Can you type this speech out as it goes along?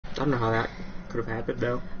don't know how that could have happened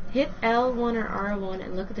though. Hit L1 or R1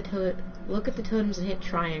 and look at the totems and hit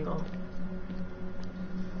triangle.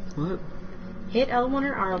 What? Hit L1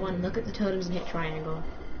 or R1 and look at the totems and hit triangle.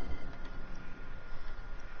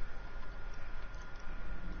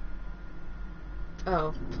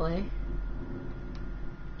 Oh, play.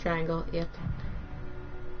 Triangle, yep.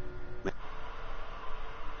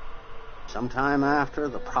 Sometime after,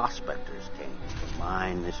 the prospectors came to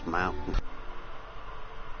mine this mountain.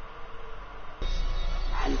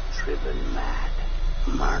 And driven mad,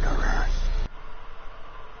 murderers.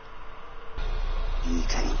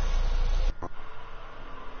 Eating.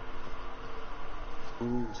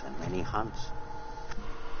 Foods and many hunts.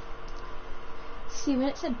 See, when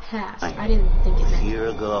it said pass, I didn't think it meant... A year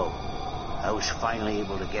ago, I was finally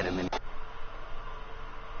able to get him in.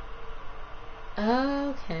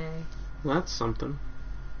 Okay. Well, that's something.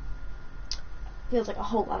 Feels like a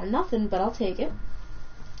whole lot of nothing, but I'll take it.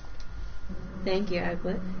 Thank you,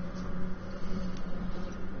 Aglet.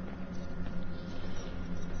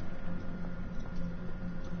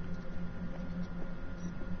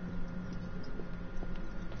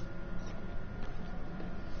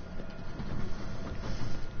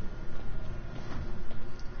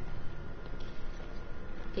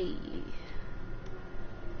 Hey.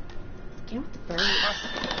 Get with the bird.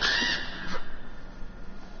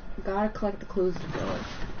 Gotta collect the clues to the village.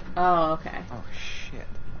 Oh, okay. Oh, shit.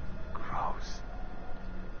 Gross.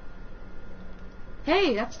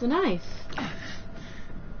 Hey, that's the knife.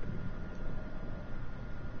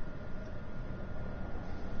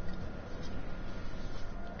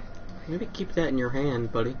 Maybe keep that in your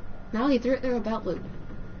hand, buddy. No, he threw it through a belt loop.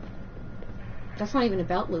 That's not even a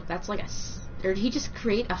belt loop. That's like a... Or did he just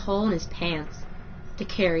create a hole in his pants to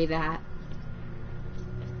carry that?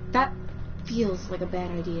 That feels like a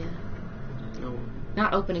bad idea. Oh.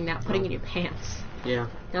 Not opening that, putting it in your pants. Yeah.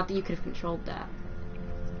 Not that you could have controlled that.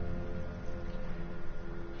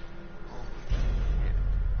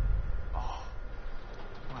 Oh,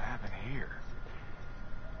 what happened here?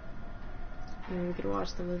 I mean, we could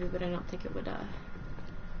watch the movie, but I don't think it would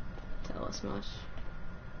tell us much.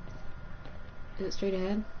 Is it straight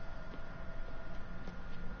ahead?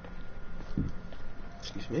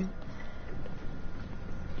 Excuse me.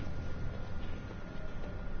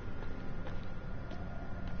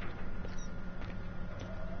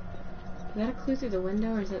 Is that a clue through the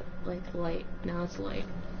window, or is it, like, light? No, it's light.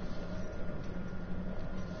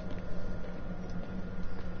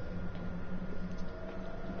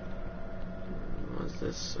 What does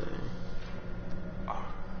this say? Oh,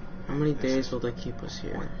 How many days will they keep us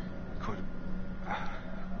here? Could...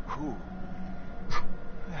 who? Who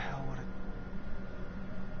the hell would it...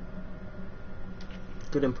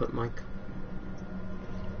 Good input, Mike.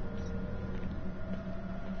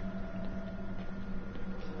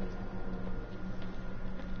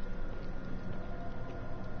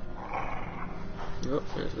 Oh,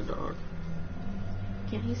 there's the dog.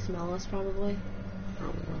 Can't he smell us, probably?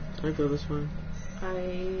 Probably. Can I go this way?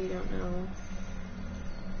 I don't know.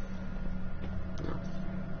 No.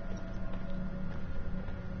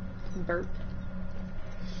 Burp.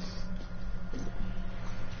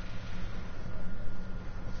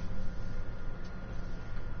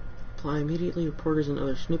 Apply immediately. Reporters and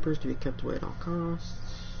other snoopers to be kept away at all costs.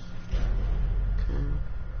 Okay.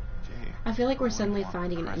 I feel like we're suddenly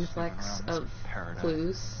finding an influx of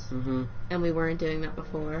clues. Mm-hmm. And we weren't doing that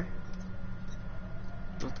before.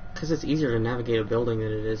 Because it's easier to navigate a building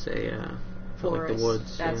than it is a, Forest. like the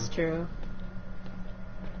woods. That's true.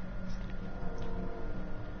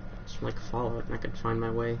 It's like Fallout, and I could find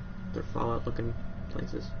my way through Fallout-looking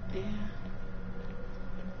places. Yeah.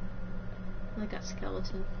 I got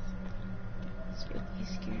skeletons. Spooky,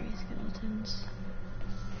 scary skeletons.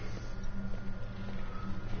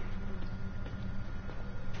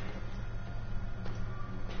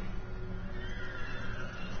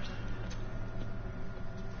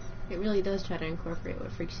 It really does try to incorporate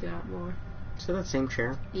what freaks you out more. Is that same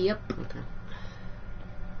chair? Yep. Okay.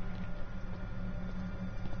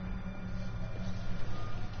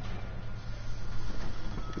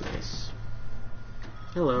 Nice.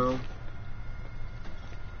 Hello.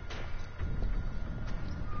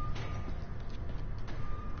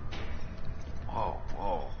 Whoa,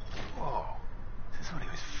 whoa, whoa. Is this what he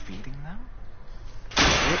was feeding them?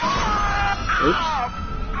 Oops.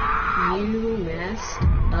 You messed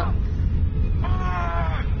up.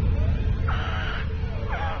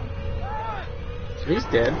 So he's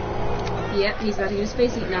dead. Yep, he's about to get his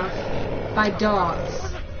face eaten off by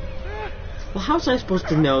dogs. Well, how was I supposed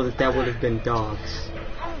to know that that would have been dogs?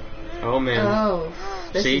 Oh, man. Oh.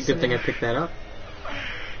 See, good thing I picked that up.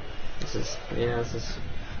 This is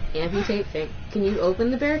Amputate Can you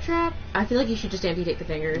open the bear trap? I feel like you should just amputate the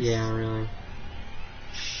fingers. Yeah, really.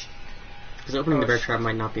 Because opening the bear trap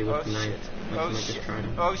might not be with the knife. Like, you might just try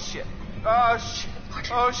to. Oh shit. Oh shit.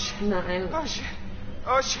 Oh shit. No, Oh shit.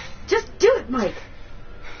 Oh shit. Just do it, Mike!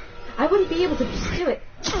 I wouldn't be able to just do it.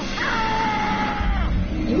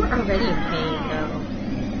 You were already in pain, though.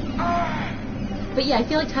 But yeah, I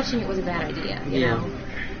feel like touching it was a bad idea, you know?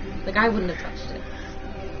 Like, I wouldn't have touched it.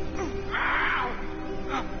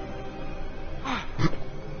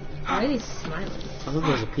 Why are they smiling? I thought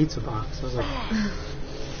there was a pizza box. I was like...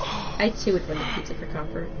 I too would win the pizza for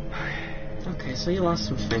comfort. Okay, so you lost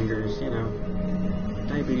some fingers, you know.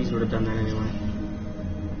 Diabetes would have done that anyway.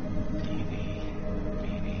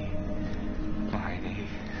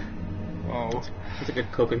 Oh. That's a good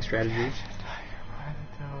coping strategy. Let him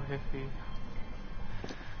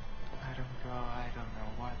go. I don't know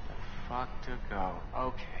what the fuck to go.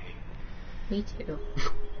 Okay. Me too.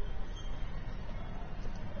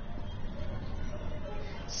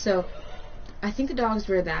 So, I think the dogs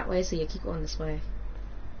were that way, so you keep going this way.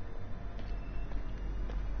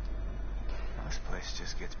 This place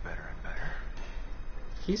just gets better and better.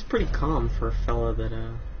 He's pretty calm for a fella that,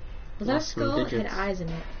 Was that a lost some skull? It had digits. eyes in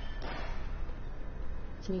it.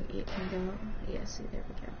 Can you go? Yeah, see, there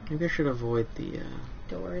we go. Maybe I should avoid the,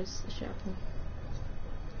 Doors, the chapel.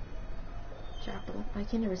 Chapel. I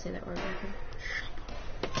can never say that word.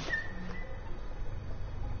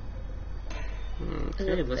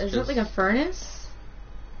 Okay, let's Is just... it like a furnace?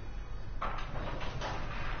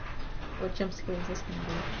 What jump scare is this going to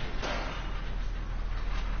be?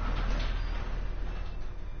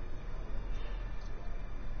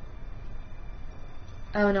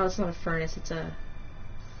 Oh no, it's not a furnace, it's a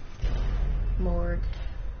morgue.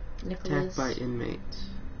 Nicholas. Attacked by inmate.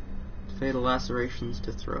 Fatal lacerations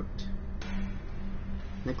to throat.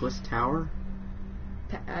 Nicholas Tower?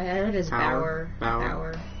 I heard it as Bauer.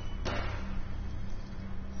 Bauer.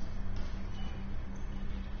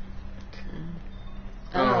 Okay.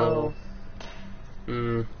 Oh.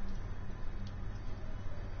 Hmm.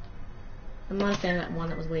 I'm not a fan of that one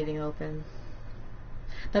that was waving open.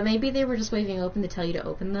 But maybe they were just waving open to tell you to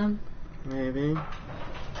open them. Maybe.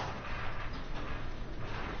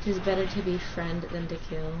 It is better to befriend than to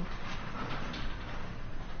kill.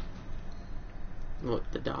 Look,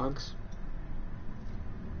 the dogs.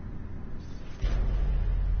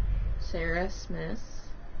 Sarah Smith.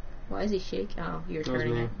 Why is he shaking? Oh, you're That was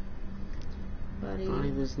turning me. it. Buddy.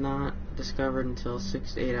 Body was not discovered until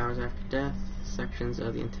 6 to 8 hours after death. Sections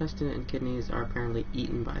of the intestine and kidneys are apparently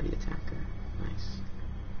eaten by the attacker. Nice.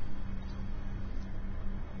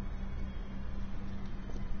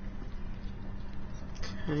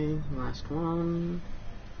 Okay, last one.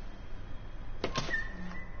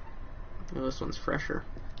 Oh, this one's fresher.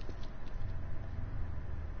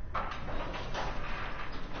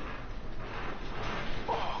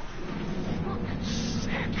 Oh, fucking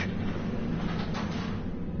sick.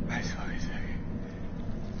 Nice one, sick.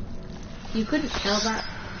 You couldn't tell that.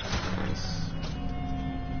 Nice.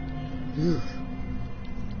 Oof.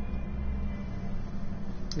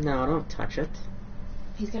 No, don't touch it.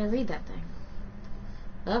 He's gotta read that thing.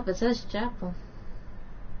 Oh, it says chapel.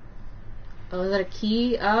 Oh, is that a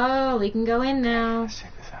key? Oh, we can go in now. Let's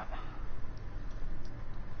check this out.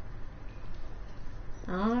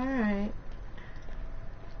 Alright.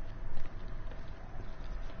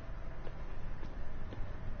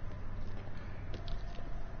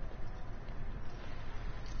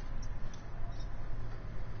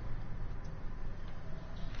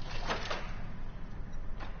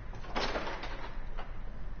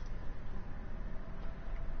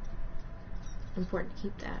 Important to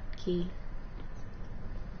keep that key.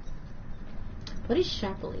 What is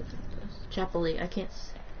chapel-y? Chapel-y. I can't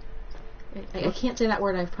I can't say that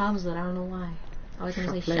word. I have problems with it. I don't know why. I always want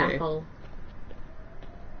to say Chapelet. chapel.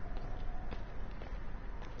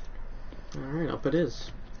 Alright, up it is.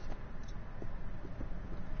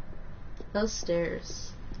 Those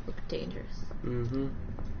stairs look dangerous. Mm-hmm.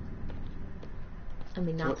 I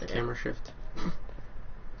mean, not Oh, that camera shift.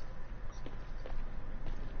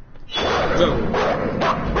 Go!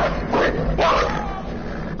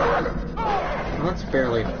 Well, that's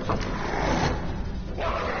barely popping.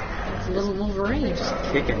 it's a little Wolverine.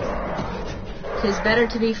 Kicking. Tis better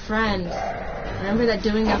to be friends. Remember that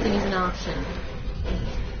doing nothing is an option.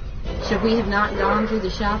 Should we have not gone through the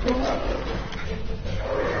chapel?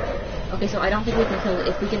 Okay, so I don't think we can kill it.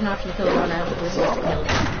 If we get an option to kill it, I don't think we're supposed to kill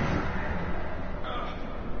it.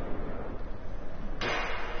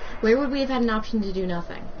 Where would we have had an option to do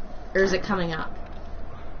nothing? Or is it coming up?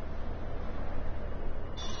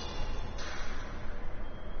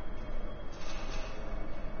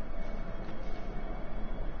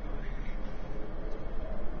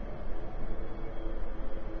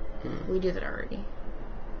 We did it already.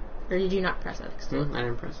 Or did you not press X? I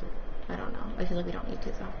didn't press it. I don't know. I feel like we don't need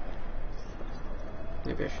to though.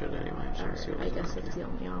 Maybe I should anyway. I guess it's the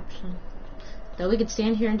only option. Though we could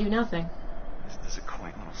stand here and do nothing. This is a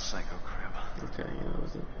quaint little psycho crib. Okay, yeah, that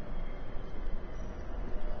was it.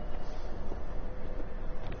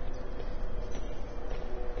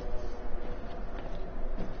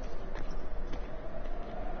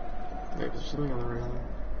 Wait, was there something on the railing?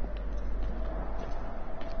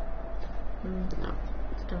 No.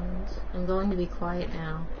 Stones. I'm going to be quiet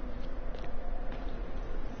now.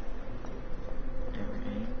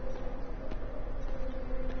 Alright.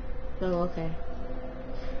 Oh, okay.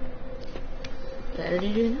 Did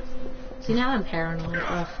you do enough? See, now I'm paranoid.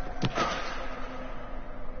 Ugh.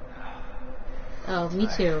 Oh, me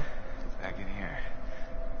too. Back in here.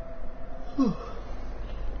 Whew.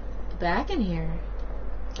 Back in here.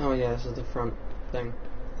 Oh yeah, this is the front thing.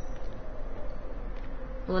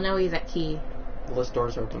 Well, now we use that key. Well, this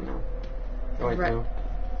door's open now. Oh wait, Right. no.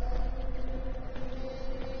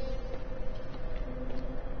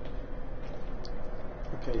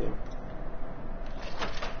 Okay, yeah.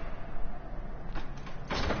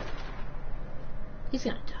 He's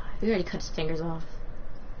gonna die. We already cut his fingers off.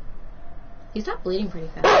 He's not bleeding pretty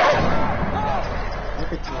fast.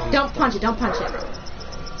 Every time. Don't punch it, don't punch it.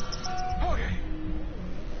 Okay.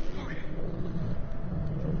 Okay.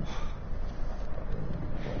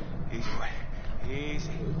 Easy, boy.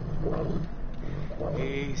 Easy.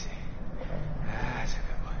 Easy. That's a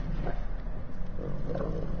good boy.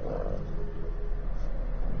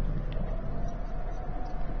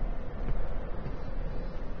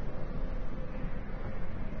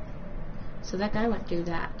 So that guy went through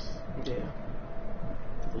that. Yeah.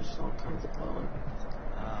 There's all kinds of glowing.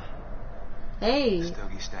 Hey!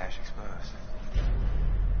 Stogie stash exposed.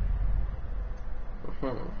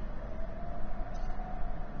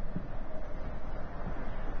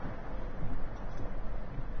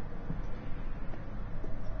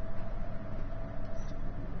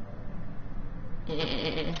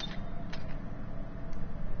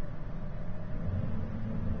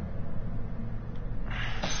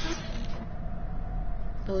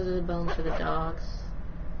 Those are the bones for the dogs.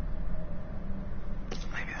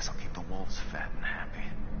 Maybe this'll keep the wolves fat and happy.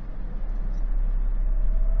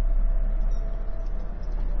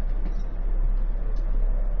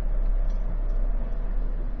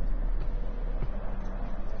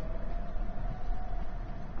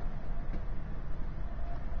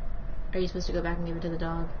 Are you supposed to go back and give it to the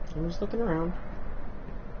dog? I'm just looking around.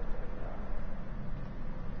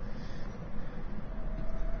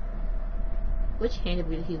 Which hand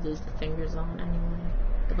did he lose the fingers on anyway?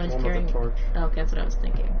 The one he's One with carrying. the torch. Oh, okay, that's what I was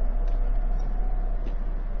thinking.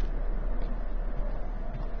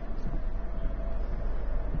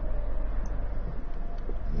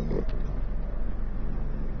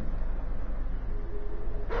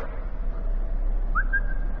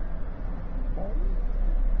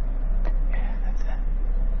 Yeah, that's it.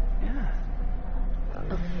 Yeah.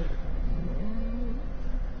 Okay.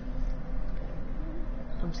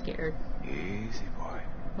 I'm scared. Easy, boy.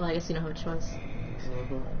 Well, I guess you don't have a choice. Easy.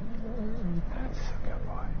 Mm-hmm. That's a good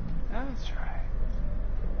boy. That's right.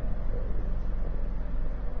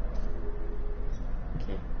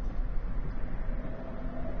 Okay.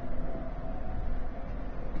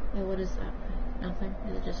 Wait, what is that? Nothing?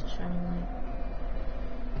 Is it just a shining light?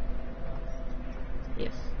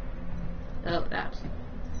 Yes. Oh, that.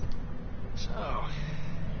 So,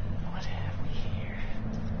 what have we here?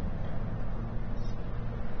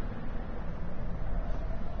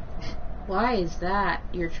 Why is that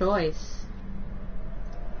your choice?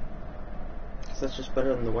 So that's just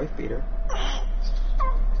better than the wife beater.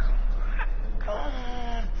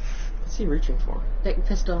 What's he reaching for? That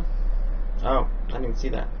pistol. Oh, I didn't even see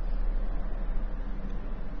that.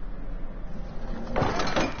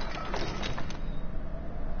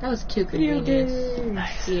 That was too Video convenient. games.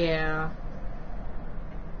 Nice. Yeah.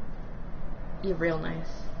 You're real nice.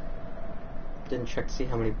 Didn't check to see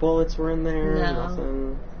how many bullets were in there. No.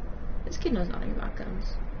 Nothing. This kid knows nothing about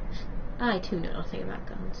guns. I too know nothing about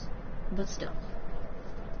guns. But still.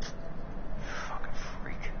 Fucking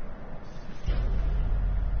freak.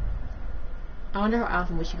 I wonder how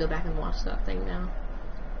often we should go back and watch that thing now.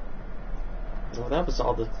 Well, that was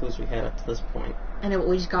all the clues we had up to this point. I know, but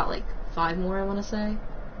we just got like 5 more, I want to say.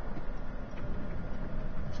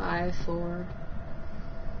 5, 4.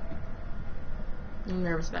 I'm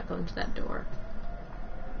nervous about going to that door.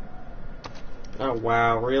 Oh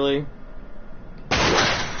wow, really?